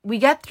We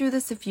get through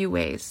this a few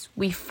ways.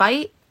 We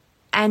fight,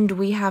 and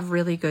we have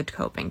really good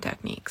coping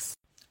techniques.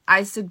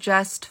 I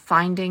suggest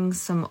finding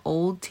some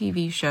old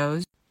TV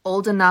shows,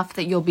 old enough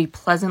that you'll be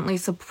pleasantly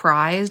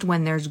surprised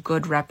when there's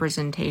good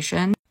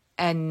representation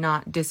and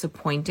not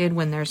disappointed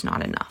when there's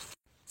not enough.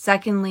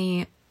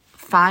 Secondly,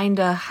 find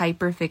a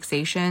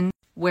hyperfixation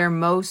where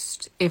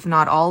most, if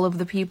not all of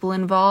the people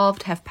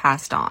involved have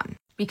passed on,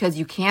 because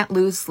you can't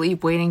lose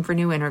sleep waiting for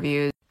new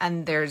interviews,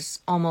 and there's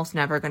almost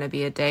never going to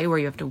be a day where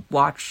you have to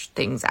watch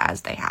things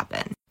as they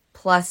happen.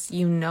 Plus,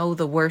 you know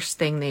the worst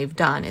thing they've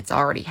done, it's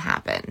already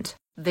happened.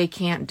 They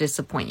can't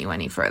disappoint you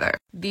any further.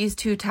 These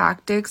two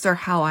tactics are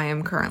how I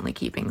am currently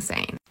keeping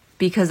sane,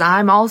 because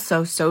I'm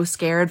also so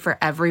scared for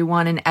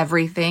everyone and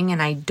everything,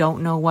 and I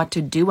don't know what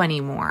to do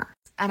anymore.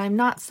 And I'm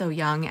not so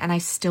young, and I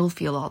still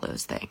feel all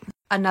those things.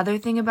 Another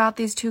thing about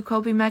these two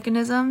coping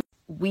mechanisms,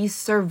 we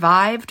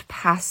survived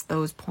past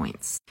those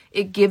points.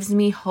 It gives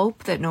me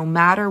hope that no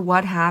matter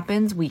what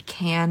happens, we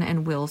can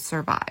and will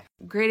survive.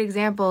 Great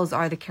examples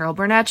are the Carol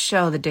Burnett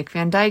Show, the Dick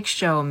Van Dyke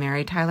Show,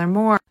 Mary Tyler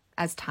Moore,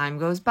 As Time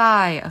Goes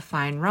By, A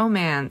Fine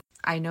Romance.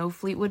 I know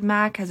Fleetwood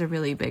Mac has a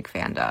really big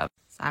fandom.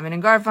 Simon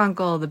and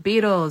Garfunkel, The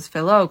Beatles,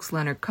 Phil Oakes,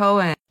 Leonard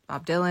Cohen,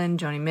 Bob Dylan,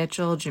 Joni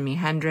Mitchell, Jimi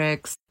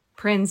Hendrix,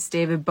 Prince,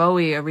 David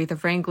Bowie, Aretha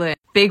Franklin,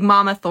 Big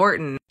Mama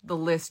Thornton. The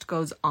list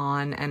goes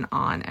on and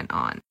on and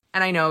on.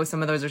 And I know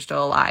some of those are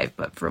still alive,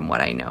 but from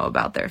what I know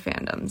about their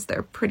fandoms,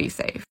 they're pretty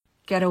safe.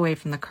 Get away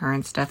from the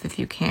current stuff if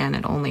you can.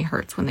 It only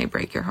hurts when they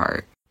break your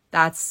heart.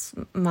 That's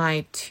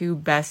my two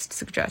best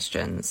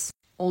suggestions.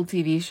 Old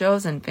TV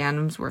shows and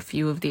fandoms where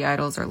few of the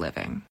idols are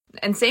living.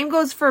 And same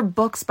goes for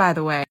books, by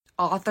the way.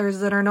 Authors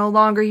that are no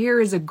longer here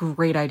is a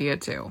great idea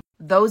too.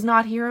 Those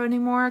not here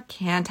anymore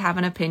can't have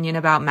an opinion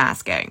about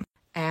masking.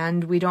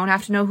 And we don't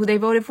have to know who they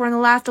voted for in the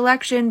last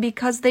election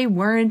because they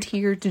weren't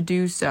here to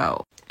do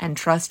so. And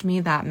trust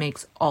me, that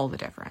makes all the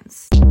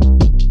difference.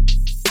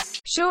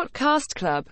 Shortcast Club.